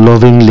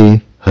lovingly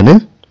হয়নে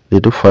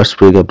যেটো ফার্স্ট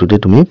প্যাৰাগ্ৰাফটোতে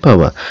তুমি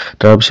পাবা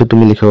তাৰ পিছত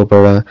তুমি লিখিব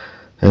পাৰা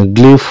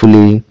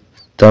gleefully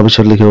তাৰ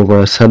পিছত লিখিব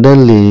পাৰা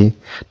suddenly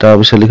তাৰ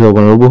পিছত লিখিব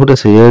পাৰা বহুত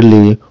আছে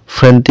yearly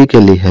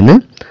frantically হয়নে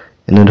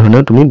এনে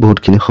ধৰণৰ তুমি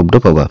বহুতখিনি শব্দ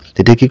পাবা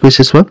তেতিয়া কি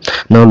কৈছে চোৱা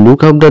নাও লুক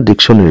আপ দা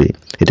ডিকশনাৰী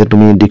এটা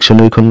তুমি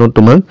ডিকশনাৰীখনত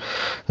তোমাক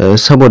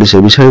চাব দিছে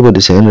বিচাৰিব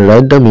দিছে and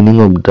right da meaning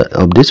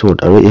of this word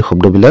আৰু এই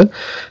শব্দবিলাক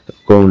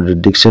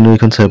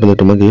ডিকশনাৰীখন চাই পেলাই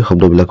তোমাক এই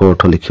শব্দবিলাকৰ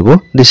অৰ্থ লিখিব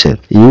দিছে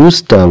use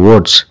da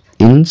ওয়াৰ্ডস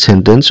in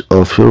sentence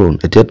of Euro one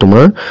এতিয়া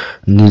তোমাৰ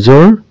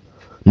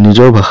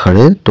নিজৰ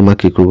ভাষাৰে তোমাক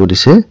কি কৰিব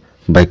দিছে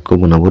বাক্য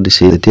বনাব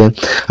দিছে এতিয়া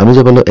আমি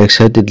যে পালো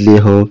এক্সাইটেডলি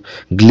হোক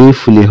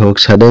গ্লিফুলি হোক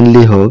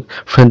সাডেনলি হোক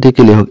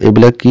ফ্ৰেন্টিকেলি হোক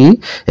এইবিলাক কি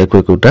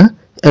একোটা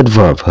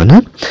এডভাৰ্ব হয় না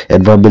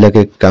এডভাৰ্ব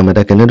বিলাকে কাম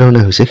এটা কেনে ধৰণে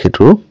হৈছে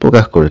হেতু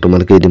প্ৰকাশ কৰে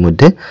তোমালোকে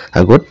ইতিমধ্যে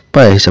আগত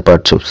পাই আহিছে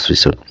পাৰ্টস অফ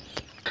স্পীচত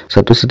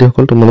ছাত্ৰ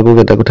ছাত্ৰীসকল তোমালোকক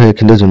এটা কথা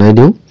এখিনিতে জনাই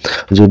দিওঁ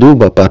যদিও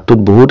পাঠটোত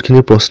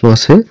বহুতখিনি প্ৰশ্ন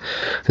আছে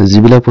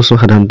যিবিলাক প্ৰশ্ন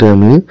সাধাৰণতে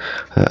আমি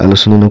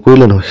আলোচনা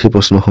নকৰিলে নহয় সেই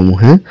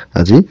প্ৰশ্নসমূহে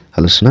আজি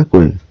আলোচনা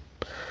কৰিম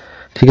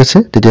ঠিক আছে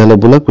তেতিয়াহ'লে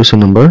বলা কুৱেশ্যন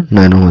নম্বৰ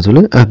 9 ৰ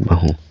মাজলৈ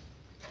আগবাঢ়ো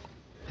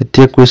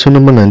এতিয়া কুৱেশ্যন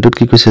নম্বৰ 9 টোত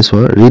কি কৈছে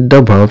চোৱা ৰিড দা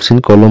ভাৰ্বছ ইন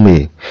কলম A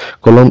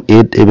কলম A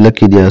ত এবিলাক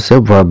কি দিয়া আছে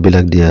ভাৰ্ব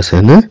বিলাক দিয়া আছে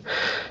হয়নে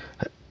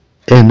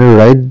and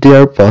write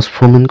their past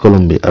form in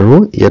column B আৰু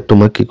ইয়াত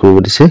তোমাক কি কৰিব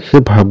দিছে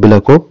সেই ভাৰ্ব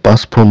বিলাকৰ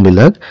past form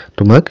বিলাক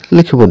তোমাক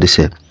লিখিব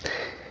দিছে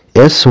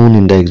as shown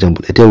in the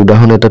example এতিয়া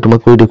উদাহৰণ এটা তোমাক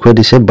কৈ দেখুৱাই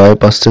দিছে by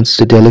past tense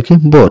তেতিয়াহ'লে কি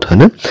bought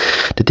হয়নে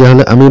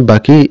তেতিয়াহ'লে আমি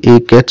বাকি এই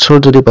cats-ৰ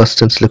যদি past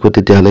tense লিখো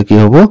তেতিয়াহ'লে কি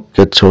হ'ব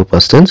cats-ৰ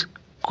past tense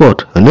got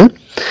হয়নে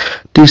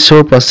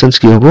teach-ৰ past tense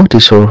কি হ'ব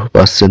teach-ৰ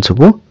past tense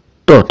হ'ব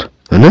taught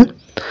হয়নে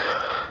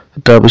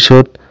তাৰ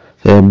পিছত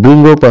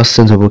bring-ৰ past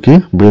tense হ'ব কি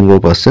bring-ৰ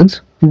past tense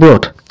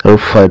brought আৰু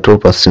fight-ৰ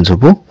past tense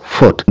হ'ব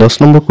fought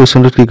 10 নম্বৰ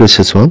কুৱেশ্যনটোত কি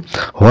কৈছে চোৱা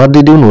what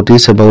did you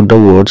notice about the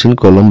words in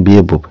column B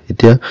above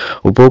এতিয়া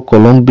ওপৰ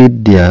কলম B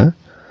দিয়া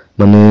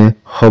মানে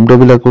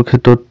শব্দবিলাকৰ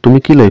ক্ষেত্ৰত তুমি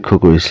কি লক্ষ্য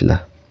কৰিছিলা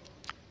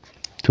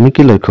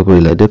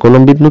এতিয়া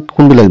কলম B ত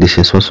কোনবিলাক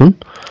দিছে চোৱাচোন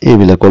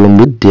এইবিলাক কলম B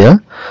ত দিয়া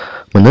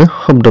মানে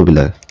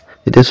শব্দবিলাক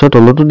এতিয়া চোৱা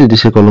তলতো দি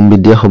দিছে কলম B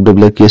ত দিয়া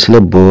শব্দবিলাক কি আছিল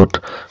bought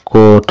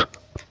caught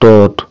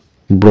taught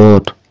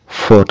brought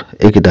fought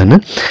এইকেইটা নে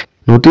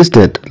Notice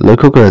that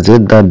লক্ষ্য কৰা যে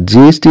the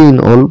GST in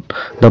all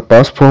the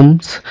past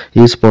forms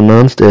is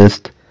pronounced as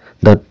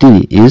the T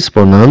is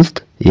pronounced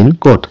in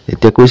caught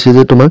এতিয়া কৈছে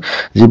যে তোমাক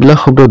যিবিলাক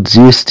শব্দত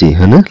GST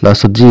হয়নে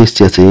লাষ্টত GST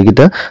আছে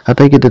এইকেইটা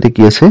আটাইকেইটাতে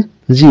কি আছে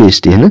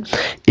GST হয়নে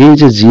এই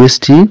যে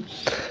GST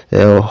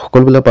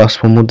সকলবিলাক past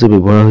formত যে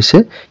ব্যৱহাৰ হৈছে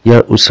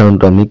ইয়াৰ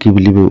উচ্চাৰণটো আমি কি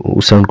বুলি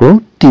উচ্চাৰণ কৰোঁ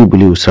T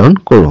বুলি উচ্চাৰণ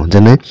কৰোঁ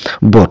যেনে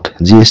bought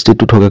GST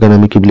টো থকা কাৰণে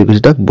আমি কি বুলি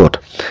কৈছো তাক bought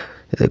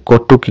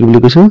caught টো কি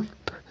বুলি কৈছো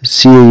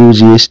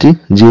CAUGST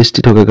GST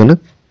থকা কাৰণে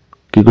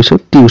কি কৈছো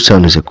T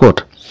উচ্চাৰণ হৈছে caught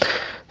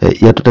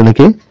ইয়াটো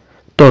তেনেকৈ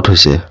taught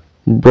হৈছে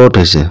brought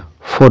হৈছে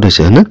fought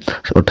হৈছে হয়নে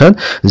অৰ্থাৎ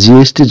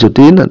GST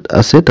য'তেই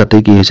আছে তাতে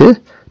কি হৈছে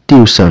T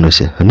উচ্চাৰণ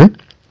হৈছে হয়নে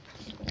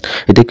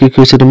এটা কি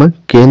কৈছে তোমাৰ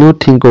can you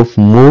think of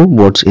more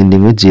words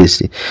ending with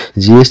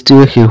GST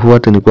ৰে শেষ হোৱা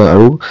তেনেকুৱা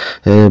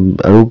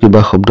আৰু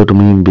কিবা শব্দ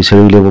তুমি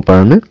বিচাৰি উলিয়াব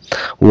পাৰানে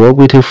work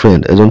with a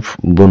friend এজন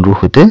বন্ধুৰ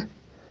সৈতে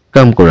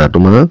কাম কৰা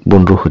তোমাৰ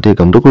বন্ধুৰ সৈতে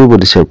কামটো কৰিব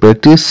দিছে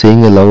practice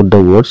saying aloud the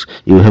words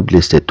you have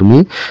listed তুমি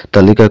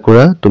তালিকা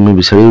কৰা তুমি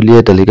বিচাৰি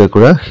উলিয়াই তালিকা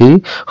কৰা সেই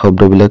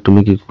শব্দবিলাক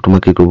তুমি কি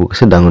তোমাক কি কৰিব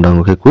কৈছে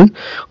ডাঙৰকৈ কৈ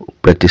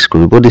প্ৰেক্টিস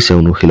কৰিব দিছে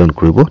অনুশীলন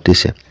কৰিব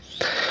দিছে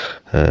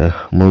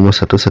মই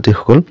ছাত্ৰ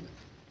ছাত্ৰীসকল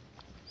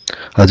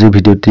আজিৰ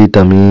ভিডিঅ'টিত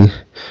আমি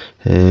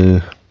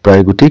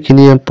প্ৰায়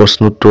গোটেইখিনি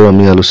প্ৰশ্নোত্তৰ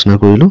আমি আলোচনা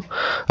কৰিলো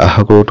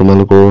আশা কৰোঁ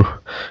তোমালোকৰ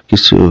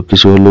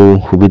কিছু হলেও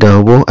সুবিধা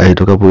হ'ব আহি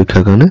থকা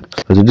পৰীক্ষাৰ কাৰণে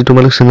যদি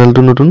তোমালোক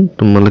চেনেলটো নতুন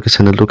তোমালোকে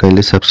চেনেলটো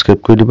কাইন্ডলি সাবস্ক্ৰাইব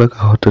কৰি দিবা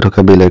কাষতে থকা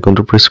বেল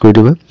আইকনটো প্ৰেছ কৰি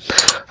দিবা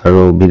আৰু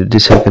ভিডিঅ'টি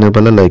চাই কেনে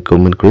পালে লাইক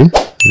কমেন্ট কৰি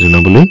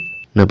জনাবলৈ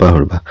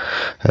নাপাহৰিবা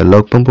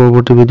লগ পাম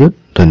পৰৱৰ্তী ভিডিঅ'ত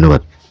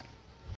ধন্যবাদ